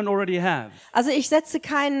that I don't already have. Also ich setze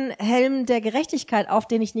keinen Helm der Gerechtigkeit auf,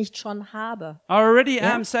 den ich nicht schon habe. I already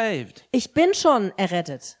am saved. Ich bin schon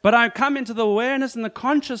errettet. But I come into the awareness and the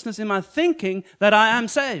consciousness in my thinking that I am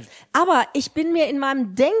saved. Aber ich bin mir in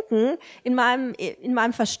meinem Denken, in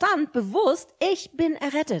meinem Verstand bewusst, ich bin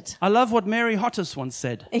errettet. I love what Mary Hottis once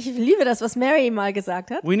said. Ich liebe das, was Mary mal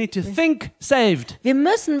gesagt hat. We need to think saved. Wir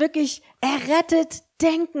müssen wirklich errettet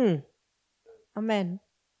denken. Amen.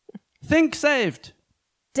 Think saved.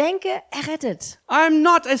 Denke errettet. I'm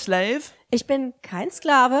not a slave. Ich bin kein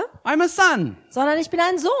Sklave, I'm a son. sondern ich bin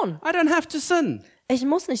ein Sohn. I don't have to sin. Ich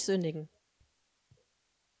muss nicht sündigen.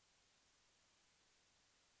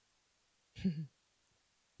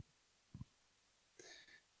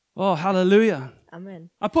 Oh, hallelujah. Amen.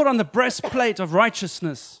 I put on the breastplate of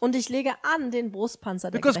righteousness Und ich lege an den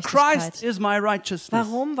Brustpanzer der because Gerechtigkeit. Christ is my righteousness.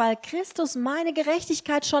 Warum? Weil Christus meine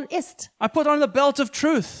Gerechtigkeit schon ist. I put on the belt of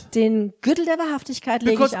truth Den Gürtel der Wahrhaftigkeit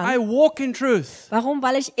lege because ich I an. walk in truth. Warum?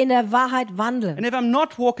 Weil ich in der Wahrheit wandle. And if I'm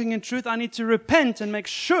not walking in truth, I need to repent and make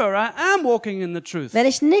sure I am walking in the truth. Wenn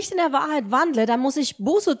ich nicht in der Wahrheit wandle, dann muss ich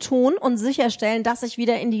Buße tun und sicherstellen, dass ich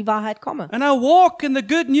wieder in die Wahrheit komme. And I walk in the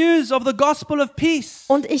good news of the gospel of peace.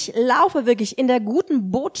 Und ich laufe wirklich in der guten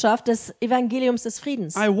Botschaft des Evangeliums des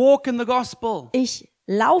Friedens. I walk in the gospel. Ich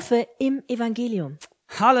laufe im Evangelium.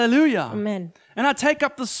 Hallelujah. Amen. And I take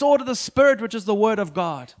up the sword of the Spirit, which is the word of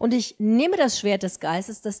God. Und ich nehme das Schwert des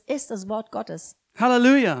Geistes, das ist das Wort Gottes.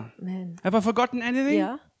 Hallelujah. Amen. Have I forgotten anything?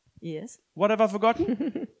 Ja? Yes. What have I forgotten?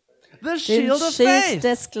 The Den shield of Schild faith.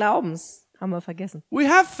 des Glaubens haben wir vergessen. We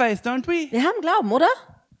have faith, don't we? Wir haben Glauben, oder?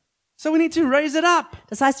 So we need to raise it up.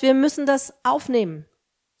 Das heißt, wir müssen das aufnehmen.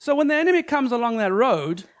 So when the enemy comes along that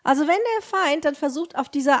road, Also wenn der Feind dann versucht, auf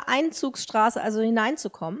dieser Einzugsstraße also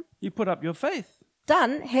hineinzukommen, you put up your faith.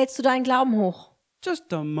 dann hältst du deinen Glauben hoch.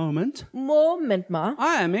 Just a moment. Moment mal,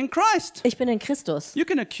 I am in Christ. ich bin in Christus. You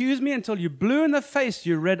can accuse me until you blue in the face,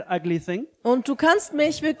 you red ugly thing. Und du kannst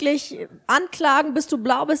mich wirklich anklagen, bis du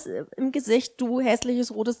blau bist im Gesicht, du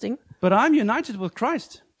hässliches rotes Ding. But I'm united with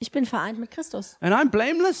Christ. Ich bin vereint mit Christus. And I'm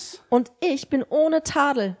blameless. Und ich bin ohne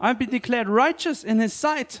Tadel. I've been declared righteous in his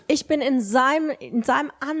sight. Ich bin in seinem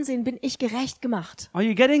Ansehen bin ich gerecht gemacht. Are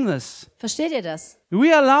you getting this? Versteht ihr das?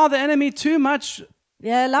 We allow the enemy too much.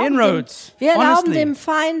 Wir erlauben, Inroads, dem honestly.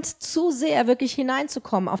 Feind zu sehr wirklich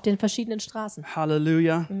hineinzukommen auf den verschiedenen Straßen.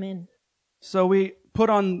 Hallelujah. Amen. So we put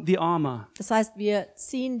on the armor. Das heißt, wir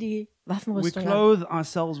ziehen die We Waffenrüstung an. clothe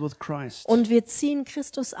ourselves with Christ. Und wir ziehen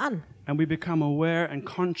Christus an. And we become aware and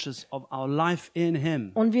conscious of our life in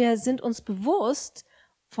him. Und wir sind uns bewusst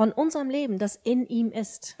von unserem Leben, das in ihm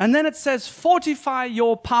ist. And then it says, fortify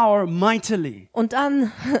your power mightily. Und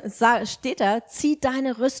dann steht da, zieh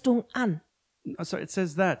deine Rüstung an. Sorry, it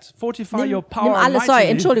says that. Fortify Nimm your power alle,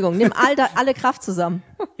 mightily. nimm alle Kraft zusammen.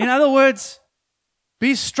 In other words,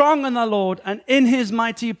 be strong in the Lord and in his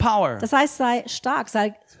mighty power. Das heißt, sei stark,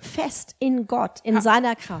 sei fest in Gott, in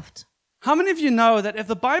seiner Kraft. How many of you know that if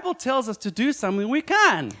the Bible tells us to do something, we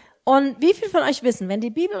can? Und wie viele von euch wissen, wenn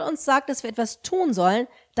die Bibel uns sagt, dass wir etwas tun sollen,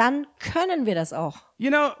 dann können wir das auch.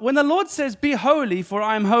 You know, when the Lord says, be holy, for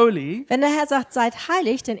I am holy, Wenn der Herr sagt, seid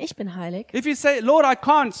heilig, denn ich bin heilig, if you say, Lord, I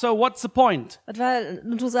can't, so what's the point? weil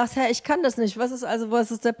du sagst, Herr, ich kann das nicht, was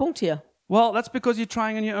ist der Punkt hier? Well, that's because you're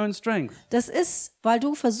trying in your own strength. Das ist, weil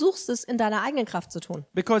du versuchst, es in deiner eigenen Kraft zu tun.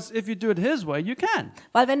 Because if you do it his way, you can.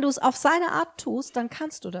 Weil wenn du es auf seine Art tust, dann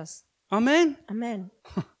kannst du das. Amen? Amen.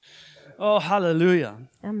 Oh, hallelujah.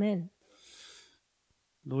 Amen.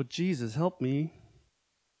 Lord Jesus, help me.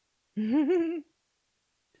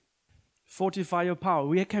 Fortify your power.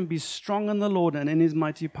 We can be strong in the Lord and in his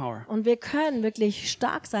mighty power. Und wir können wirklich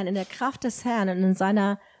stark sein in der Kraft des Herrn und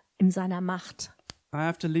in seiner Macht. I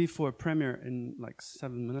have to leave for a premiere in like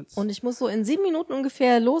 7 minutes. Und ich muss so in 7 Minuten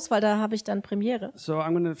ungefähr los, weil da habe ich dann Premiere. So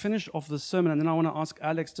I'm going to finish off the sermon and then I want to ask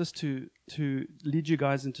Alex just to lead you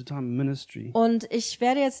guys into time of ministry. Und ich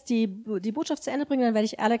werde jetzt die Botschaft zu Ende bringen, dann werde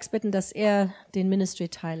ich Alex bitten, dass er den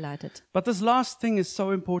Ministry-Teil leitet. But this last thing is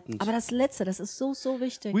so important. Aber das Letzte, das ist so, so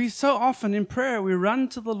wichtig. We so often in prayer, we run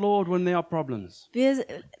to the Lord when there are problems.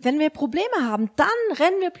 Wenn wir Probleme haben, dann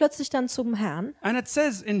rennen wir plötzlich dann zum Herrn. And it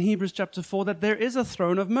says in Hebrews chapter 4 that there is a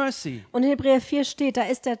throne of mercy. Und in Hebräer 4 steht, da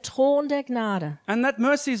ist der Thron der Gnade. And that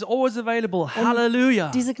mercy is always available.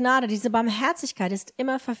 Hallelujah. Diese Gnade, diese Barmherzigkeit ist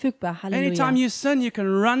immer verfügbar. Halleluja. Anytime you sin, you can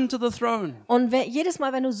run to the throne. Und jedes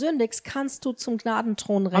Mal, wenn du sündigst, kannst du zum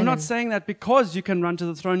Gnadenthron I'm rennen. not saying that because you can run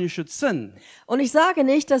to the throne, you should sin. Und ich sage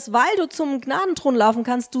nicht, dass weil du zum Gnadenthron laufen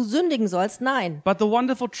kannst, du sündigen sollst. Nein. But the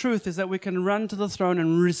wonderful truth is that we can run to the throne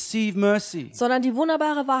and receive mercy. Sondern die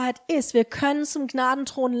wunderbare Wahrheit ist, wir können zum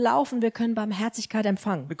Gnadenthron laufen, wir können Barmherzigkeit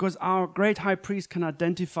empfangen. Because our great high priest can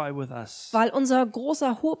identify with us. Weil unser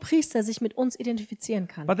großer Hohepriester sich mit uns identifizieren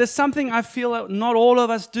kann. But there's something I feel that not all of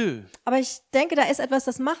us do. Aber ich denke, da ist etwas,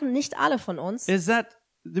 das machen nicht alle von uns. Is that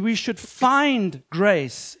we should find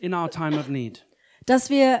grace in our time of need. Dass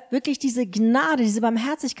wir wirklich diese Gnade, diese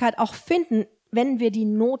Barmherzigkeit auch finden, wenn wir die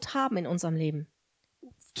Not haben in unserem Leben.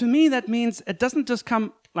 To me, that means it doesn't just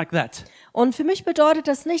come like that. Und für mich bedeutet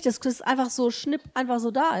das nicht, dass es einfach so schnipp, einfach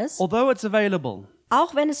so da ist. Although it's available,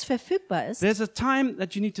 Auch wenn es verfügbar ist. there's a time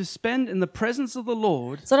that you need to spend in the presence of the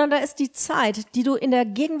Lord Sondern da ist die Zeit, die du in der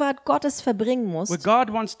Gegenwart Gottes verbringen where musst,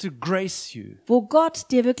 God wants to grace you. wo Gott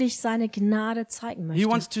dir wirklich seine Gnade zeigen He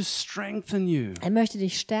wants möchte. to strengthen you. Er möchte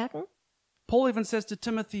dich stärken. Paul even says to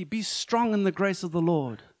Timothy, be strong in the grace of the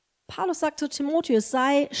Lord. Paulus sagt zu Timotheus,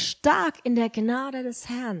 sei stark in der Gnade des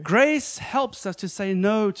Herrn. Grace helps us to say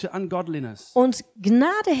no to ungodliness. Und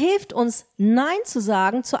Gnade hilft uns, Nein zu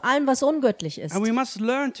sagen zu allem, was ungöttlich ist. And we must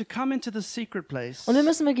learn to come into the secret place Und wir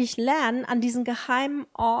müssen wirklich lernen, an diesen geheimen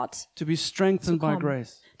Ort, to be strengthened by kommen.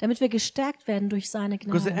 grace. damit wir gestärkt werden durch seine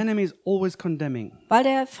Because the Gnade. enemy is always condemning. Weil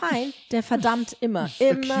der Feind, der verdammt immer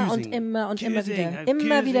und immer und immer wieder.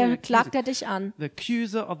 Immer wieder klagt er dich an. The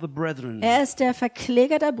accuser of the brethren. Er ist der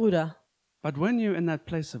Verkläger der Brüder. But when you're in that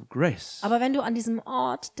place of grace, Aber wenn du an diesem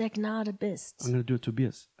Ort der Gnade bist, I'm going to do it,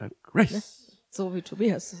 Tobias. Grace. so wie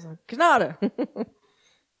Tobias, Gnade,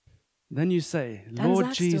 Then you say, dann Lord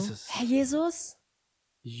sagst Jesus, du, Herr Jesus,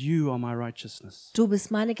 you are my righteousness. du bist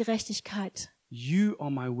meine Gerechtigkeit. You are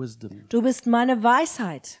my wisdom. Du bist meine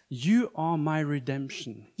Weisheit. You are my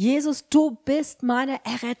redemption. Jesus, du bist meine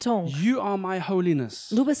Errettung. You are my holiness.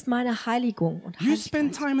 Du bist meine Heiligung und You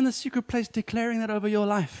spend Heiligkeit. time in the secret place declaring that over your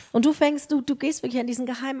life. Und du gehst wirklich an diesen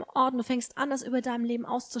geheimen Ort und du fängst an, das über deinem Leben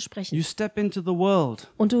auszusprechen. You step into the world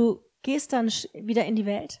Und du gehst dann wieder in die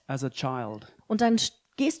Welt as a child und dann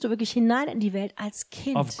gehst du wirklich hinein in die Welt als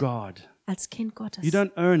Kind. of God. Als Kind Gottes. You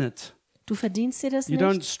don't earn it. Du verdienst dir das You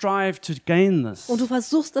don't nicht strive to gain this. und du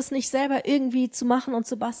versuchst das nicht selber irgendwie zu machen und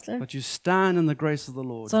zu basteln, But you stand in the grace of the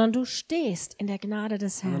Lord. sondern du stehst in der Gnade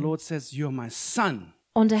des And the Herrn. Lord says, you are my son.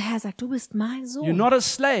 Und der Herr sagt, du bist mein You're Sohn. not a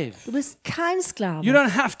slave. Du bist kein You Sklave.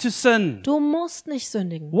 don't have to sin. Du musst nicht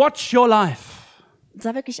sündigen. Watch your life.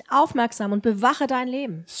 Sei wirklich aufmerksam und bewache dein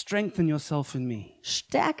Leben. Strengthen yourself in me,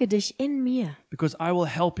 Stärke dich in mir, because I will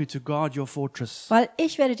help you to guard your fortress. weil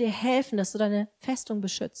ich werde dir helfen, dass du deine Festung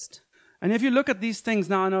beschützt. And if you look at these things,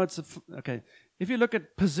 now I know okay. If you look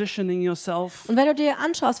at positioning yourself Und wenn du dir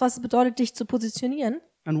anschaust, was es bedeutet, dich zu positionieren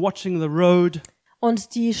and watching the road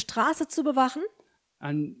und die Straße zu bewachen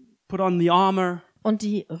and put on the armor und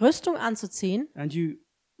die Rüstung anzuziehen and you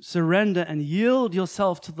surrender and yield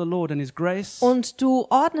yourself to the Lord and His grace, und du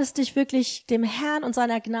ordnest dich wirklich dem Herrn und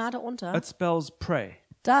seiner Gnade unter, that spells pray.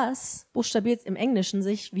 das buchstabiert im Englischen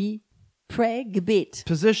sich wie Pray, Gebet.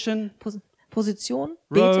 Position, Position,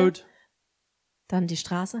 bete, road, dann die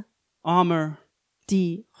Straße, armor,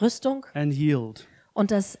 die Rüstung and yield. und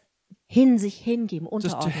das sich hingeben, Just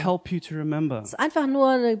to unterordnen. help you to remember, Das ist einfach nur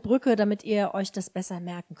eine Brücke, damit ihr euch das besser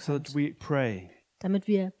merken so that könnt, we pray. damit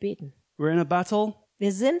wir beten. We're in a battle.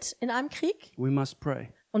 Wir sind in einem Krieg We must pray.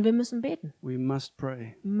 und wir müssen beten. We must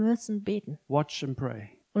pray. Wir müssen beten. Watch and pray.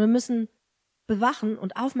 Und wir müssen bewachen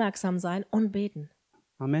und aufmerksam sein und beten.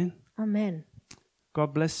 Amen. Amen.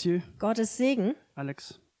 God bless you, Gottes Segen.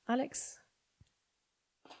 Alex. Alex.